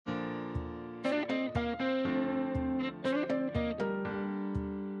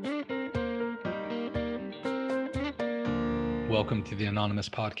Welcome to the Anonymous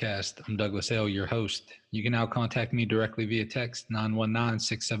Podcast. I'm Douglas L., your host. You can now contact me directly via text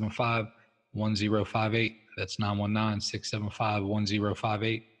 919-675-1058. That's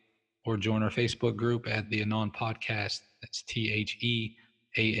 919-675-1058. Or join our Facebook group at the Anon Podcast. That's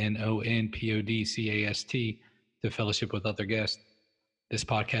TheAnonPodcast to fellowship with other guests. This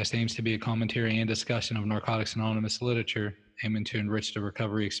podcast aims to be a commentary and discussion of Narcotics Anonymous literature, aiming to enrich the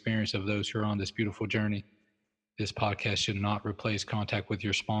recovery experience of those who are on this beautiful journey. This podcast should not replace contact with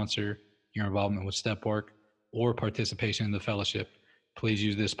your sponsor, your involvement with step work, or participation in the fellowship. Please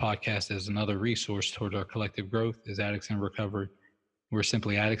use this podcast as another resource toward our collective growth as addicts in recovery. We're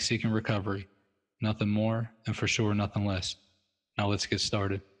simply addicts seeking recovery, nothing more, and for sure, nothing less. Now let's get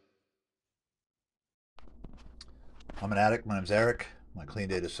started. I'm an addict. My name's Eric. My clean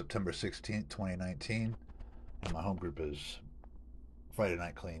date is September 16th, 2019. And my home group is Friday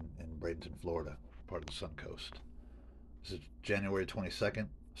Night Clean in Bradenton, Florida, part of the Sun Coast. This is January 22nd.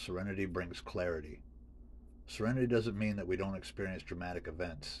 Serenity brings clarity. Serenity doesn't mean that we don't experience dramatic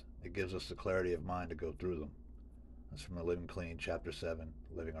events. It gives us the clarity of mind to go through them. That's from the Living Clean, Chapter 7,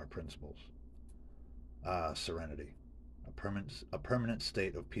 Living Our Principles. Serenity. A permanent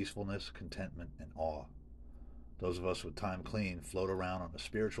state of peacefulness, contentment, and awe. Those of us with time clean float around on a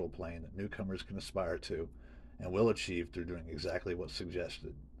spiritual plane that newcomers can aspire to and will achieve through doing exactly what's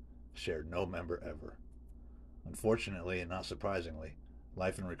suggested. Shared no member ever. Unfortunately, and not surprisingly,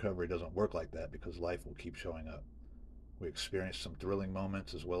 life in recovery doesn't work like that because life will keep showing up. We experience some thrilling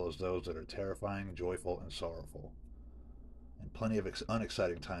moments as well as those that are terrifying, joyful, and sorrowful. And plenty of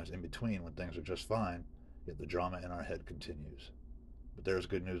unexciting times in between when things are just fine, yet the drama in our head continues. But there is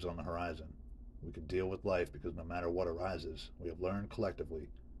good news on the horizon. We can deal with life because no matter what arises, we have learned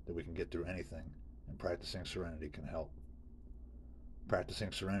collectively that we can get through anything, and practicing serenity can help.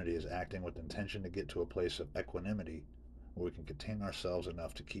 Practicing serenity is acting with intention to get to a place of equanimity where we can contain ourselves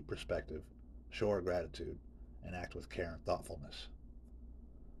enough to keep perspective, show our gratitude, and act with care and thoughtfulness.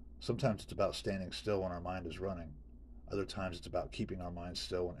 Sometimes it's about standing still when our mind is running. Other times it's about keeping our mind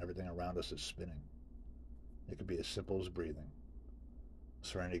still when everything around us is spinning. It could be as simple as breathing.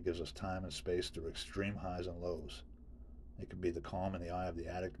 Serenity gives us time and space through extreme highs and lows. It can be the calm in the eye of the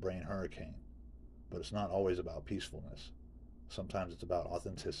addict brain hurricane, but it's not always about peacefulness. Sometimes it's about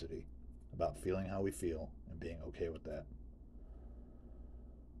authenticity, about feeling how we feel and being okay with that.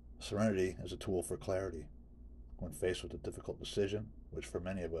 Serenity is a tool for clarity. When faced with a difficult decision, which for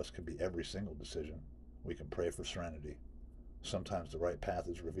many of us can be every single decision, we can pray for serenity. Sometimes the right path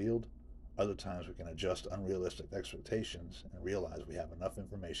is revealed. Other times we can adjust unrealistic expectations and realize we have enough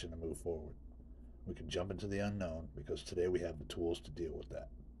information to move forward. We can jump into the unknown because today we have the tools to deal with that.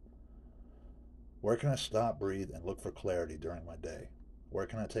 Where can I stop, breathe, and look for clarity during my day? Where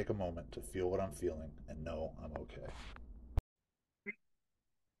can I take a moment to feel what I'm feeling and know I'm okay?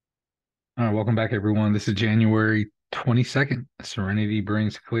 All right, welcome back, everyone. This is January 22nd. Serenity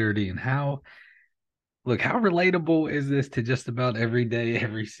brings clarity. And how relatable is this to just about every day,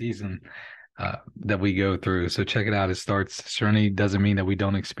 every season that we go through? So check it out. It starts, Serenity doesn't mean that we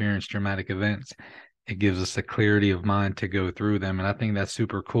don't experience dramatic events. It gives us a clarity of mind to go through them. And I think that's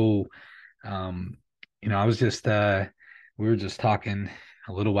super cool. I was just, we were just talking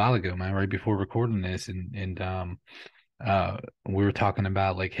a little while ago, man, right before recording this. And we were talking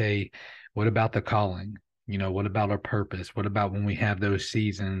about like, hey, what about the calling? What about our purpose? What about when we have those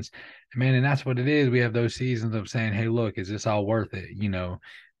seasons? Man, and that's what it is. We have those seasons of saying, hey, look, is this all worth it?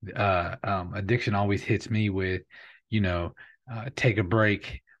 Addiction always hits me with, take a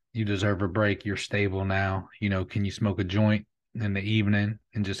break. You deserve a break. You're stable now. Can you smoke a joint in the evening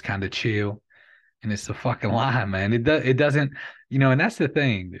and just kind of chill? And it's a fucking lie, man. It doesn't, and that's the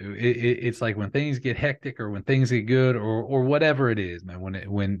thing. It's like when things get hectic or when things get good or whatever it is, man,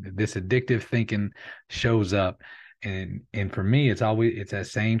 when this addictive thinking shows up. And for me, it's that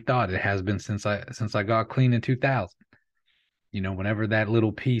same thought. It has been since I got clean in 2000. Whenever that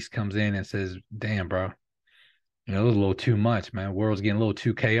little piece comes in and says, damn, bro, it was a little too much, man. World's getting a little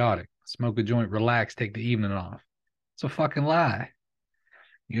too chaotic. Smoke a joint, relax, take the evening off. It's a fucking lie.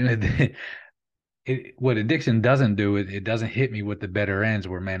 What addiction doesn't do, it doesn't hit me with the better ends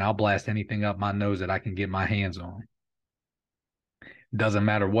where, man, I'll blast anything up my nose that I can get my hands on. Doesn't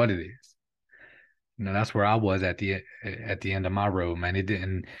matter what it is. That's where I was at the end of my road, man. It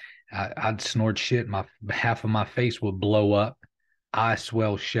didn't. I'd snort shit. Half of my face would blow up, eyes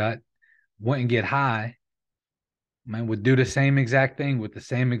swell shut, wouldn't get high. Man, would do the same exact thing with the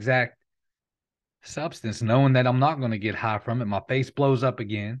same exact substance, knowing that I'm not going to get high from it. My face blows up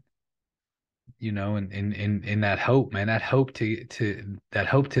again. And that hope, man, that hope to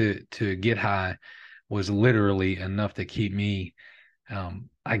get high was literally enough to keep me,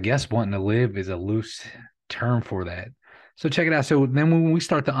 I guess wanting to live is a loose term for that. So check it out. So then when we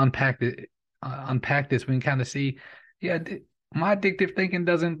start to unpack this, we can kind of see, yeah, my addictive thinking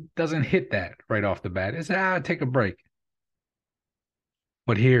doesn't hit that right off the bat. It's take a break.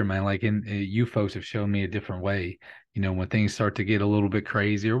 But here, man, like you folks have shown me a different way. When things start to get a little bit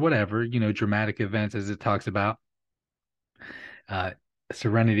crazy or whatever, dramatic events as it talks about, uh,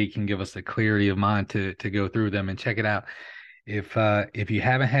 Serenity can give us the clarity of mind to go through them and check it out. If you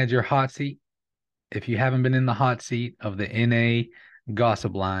haven't had your hot seat, if you haven't been in the hot seat of the NA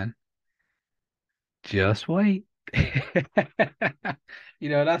gossip line, just wait. And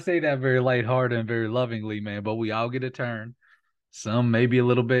I say that very lighthearted and very lovingly, man, but we all get a turn. Some maybe a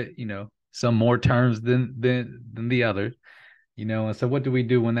little bit, some more turns than the others. And so what do we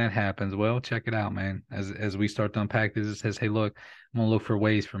do when that happens? Well, check it out, man. As we start to unpack this, it says, hey, look, I'm gonna look for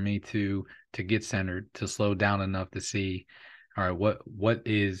ways for me to get centered, to slow down enough to see, all right, what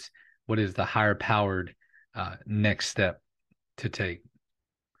is the higher powered next step to take.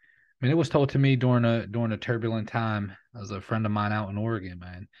 I mean, it was told to me during a turbulent time. As a friend of mine out in Oregon,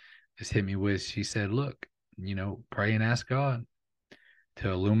 man, just hit me with. She said, "Look, pray and ask God to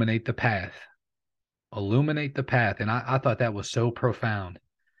illuminate the path." And I thought that was so profound.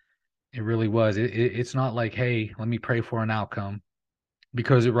 It really was. It's not like, hey, let me pray for an outcome,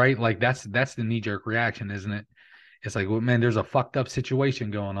 because right, like that's the knee jerk reaction, isn't it? It's like, well, man, there's a fucked up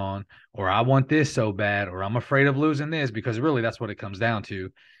situation going on, or I want this so bad, or I'm afraid of losing this, because really that's what it comes down to.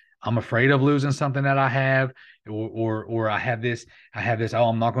 I'm afraid of losing something that I have, or I have this, oh,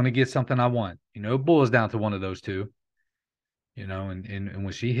 I'm not going to get something I want. It boils down to one of those two, and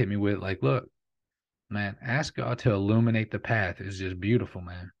when she hit me with like, look, man, ask God to illuminate the path. It's just beautiful,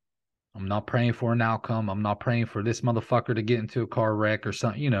 man. I'm not praying for an outcome. I'm not praying for this motherfucker to get into a car wreck or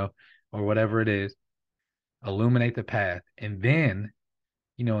something, or whatever it is. Illuminate the path. And then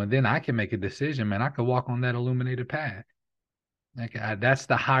I can make a decision, man. I could walk on that illuminated path. Like that's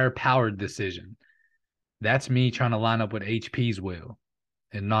the higher powered decision. That's me trying to line up with HP's will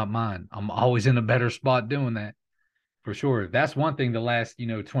and not mine. I'm always in a better spot doing that for sure. That's one thing the last,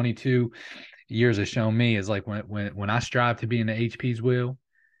 22 years have shown me is like when I strive to be in the HP's will,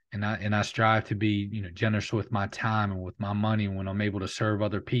 and I strive to be, generous with my time and with my money when I'm able to serve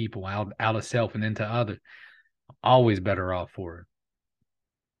other people out of self and into others, always better off for it.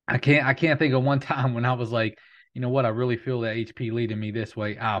 I can't think of one time when I was like, you know what, I really feel that HP leading me this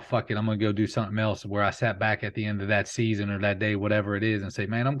way. Ah, fuck it, I'm gonna go do something else. Where I sat back at the end of that season or that day, whatever it is, and say,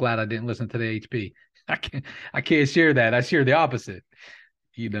 man, I'm glad I didn't listen to the HP. I can't share that. I share the opposite.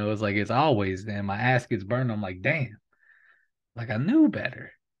 It's like it's always, then my ass gets burned. I'm like, damn, like I knew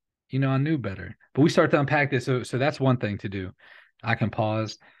better. I knew better. But we start to unpack this. So that's one thing to do. I can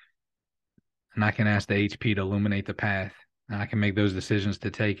pause and I can ask the HP to illuminate the path. And I can make those decisions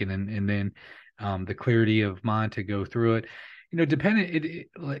to take it, and then the clarity of mind to go through it. Depending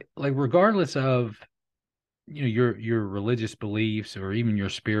like regardless of your religious beliefs or even your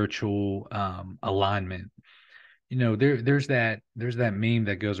spiritual alignment. There's that meme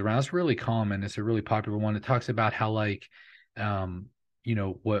that goes around. It's really common. It's a really popular one. It talks about how like um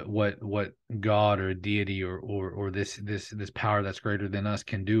what God or deity or this power that's greater than us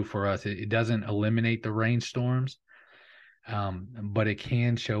can do for us. It doesn't eliminate the rainstorms, but it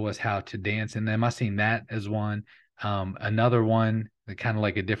can show us how to dance in them. I've seen that as one. Another one, kind of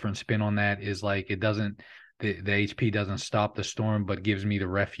like a different spin on that, is like it doesn't the HP doesn't stop the storm, but gives me the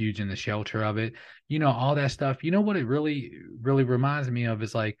refuge and the shelter of it. All that stuff. What it really, really reminds me of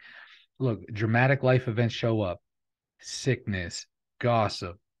is like, look, dramatic life events show up, sickness,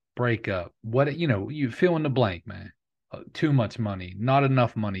 gossip, breakup, you fill in the blank, man. Too much money, not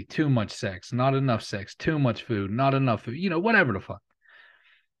enough money, too much sex, not enough sex, too much food, not enough food, whatever the fuck.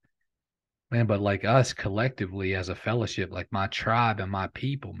 Man, but like us collectively as a fellowship, like my tribe and my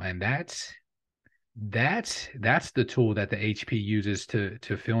people, man, that's the tool that the HP uses to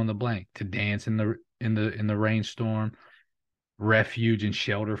fill in the blank, to dance in the rainstorm, refuge and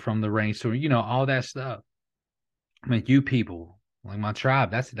shelter from the rainstorm, all that stuff. I mean, you people, like my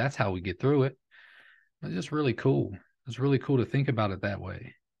tribe, that's how we get through it. It's just really cool. It's really cool to think about it that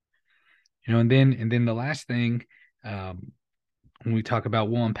way. And then the last thing, um, when we talk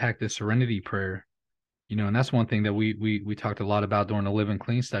about, we'll unpack the serenity prayer, and that's one thing that we talked a lot about during the Live and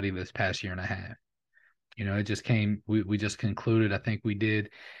Clean study this past year and a half. It just came, we just concluded, I think we did,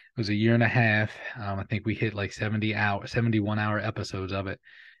 it was a year and a half. I think we hit like 71-hour episodes of it.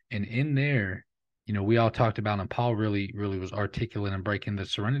 And in there, we all talked about, and Paul really, really was articulate in breaking the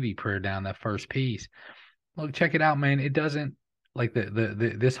serenity prayer down, that first piece. Look, check it out, man. It doesn't like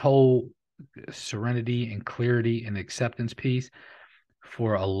this whole serenity and clarity and acceptance piece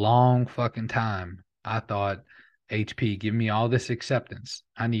for a long fucking time. I thought, HP, give me all this acceptance.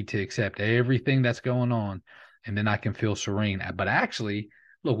 I need to accept everything that's going on, and then I can feel serene. But actually,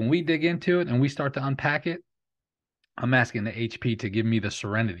 look, when we dig into it and we start to unpack it, I'm asking the HP to give me the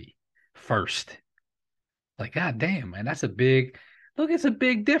serenity first. Like, God damn, man, that's a big look, it's a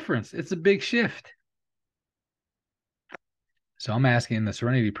big difference. It's a big shift. So I'm asking the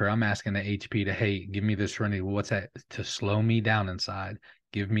serenity prayer, I'm asking the HP to, hey, give me this serenity. What's that? To slow me down inside.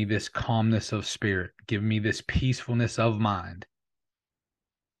 Give me this calmness of spirit. Give me this peacefulness of mind.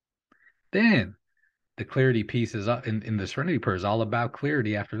 Then the clarity piece is up in the serenity prayer is all about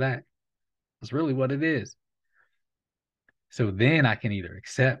clarity after that. That's really what it is. So then I can either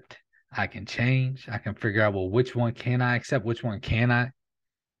accept, I can change, I can figure out, well, which one can I accept? Which one can I?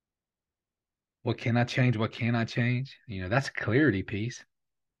 What can I change? What can I change? That's a clarity piece.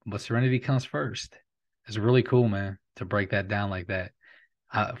 But serenity comes first. It's really cool, man, to break that down like that.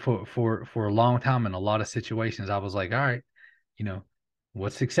 For a long time in a lot of situations, I was like, all right, you know,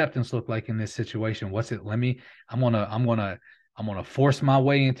 what's acceptance look like in this situation? What's it? I'm gonna force my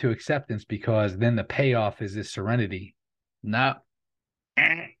way into acceptance because then the payoff is this serenity. No,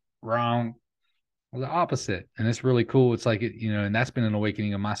 wrong. Well, the opposite. And it's really cool. It's like, and that's been an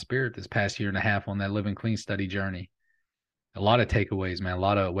awakening of my spirit this past year and a half on that Living Clean study journey. A lot of takeaways, man, a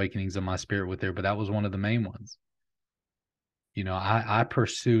lot of awakenings of my spirit with there, but that was one of the main ones. I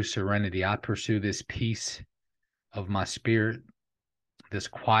pursue serenity. I pursue this peace of my spirit, this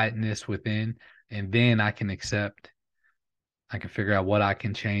quietness within, and then I can accept, I can figure out what I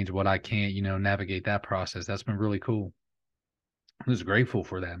can change, what I can't, navigate that process. That's been really cool. I was grateful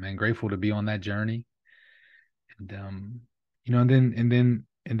for that, man. Grateful to be on that journey. And and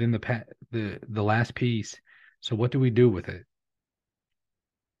then the last piece. So what do we do with it?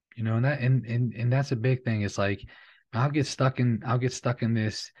 And that's a big thing. It's like I'll get stuck in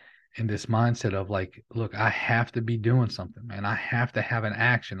this mindset of like, look, I have to be doing something, man. I have to have an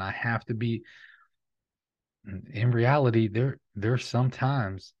action. I have to be. In reality, there's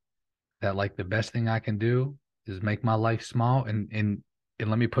sometimes that like the best thing I can do is make my life small. And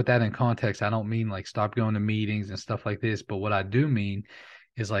let me put that in context. I don't mean like stop going to meetings and stuff like this, but what I do mean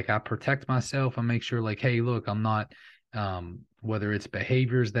is like I protect myself. I make sure like, hey, look, I'm not whether it's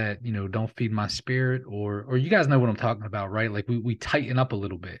behaviors that, don't feed my spirit, or you guys know what I'm talking about, right? Like we tighten up a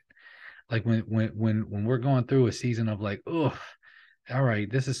little bit. Like when we're going through a season of like, oh, all right,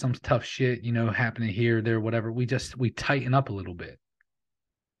 this is some tough shit, happening here, there, whatever. We tighten up a little bit.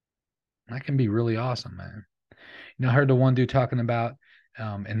 That can be really awesome, man. I heard the one dude talking about,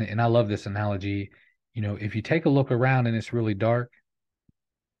 and I love this analogy. If you take a look around and it's really dark,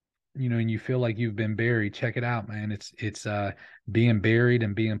 and you feel like you've been buried, check it out, man. It's being buried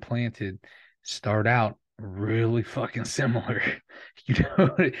and being planted start out really fucking similar.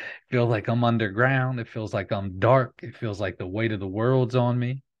 It feels like I'm underground. It feels like I'm dark. It feels like the weight of the world's on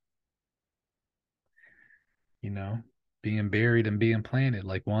me. You know, being buried and being planted.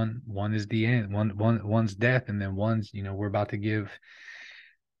 Like one is the end. One's death, and then one's we're about to give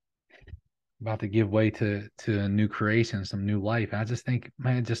way to a new creation, some new life. And I just think,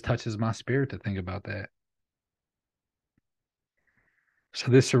 man, it just touches my spirit to think about that. So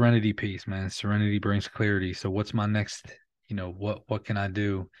this serenity piece, man, serenity brings clarity. So what's my next, what can I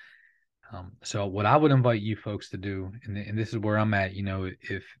do? So what I would invite you folks to do, and this is where I'm at,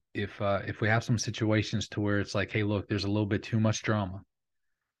 if we have some situations to where it's like, hey, look, there's a little bit too much drama,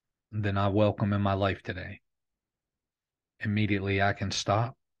 then I welcome in my life today. Immediately I can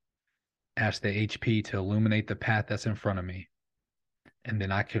stop, ask the HP to illuminate the path that's in front of me, and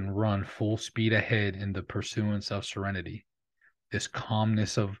then I can run full speed ahead in the pursuance of serenity, this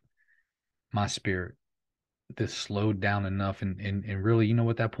calmness of my spirit, this slowed down enough. And really, you know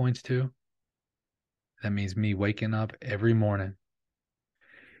what that points to? That means me waking up every morning,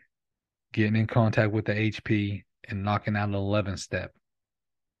 getting in contact with the HP and knocking out an 11 step.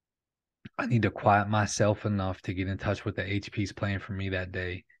 I need to quiet myself enough to get in touch with the HP's plan for me that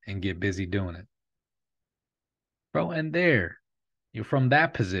day and get busy doing it. Bro, and there, you're from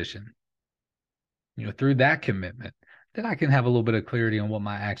that position, through that commitment, then I can have a little bit of clarity on what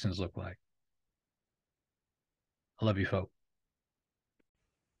my actions look like. I love you, folks.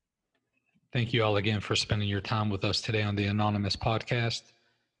 Thank you all again for spending your time with us today on the Anonymous Podcast.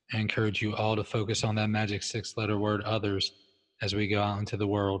 I encourage you all to focus on that magic 6-letter word, others, as we go out into the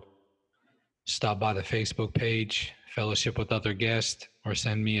world. Stop by the Facebook page, fellowship with other guests, or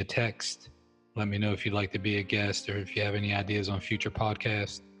send me a text. Let me know if you'd like to be a guest or if you have any ideas on future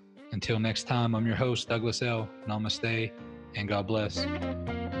podcasts. Until next time, I'm your host, Douglas L. Namaste, and God bless.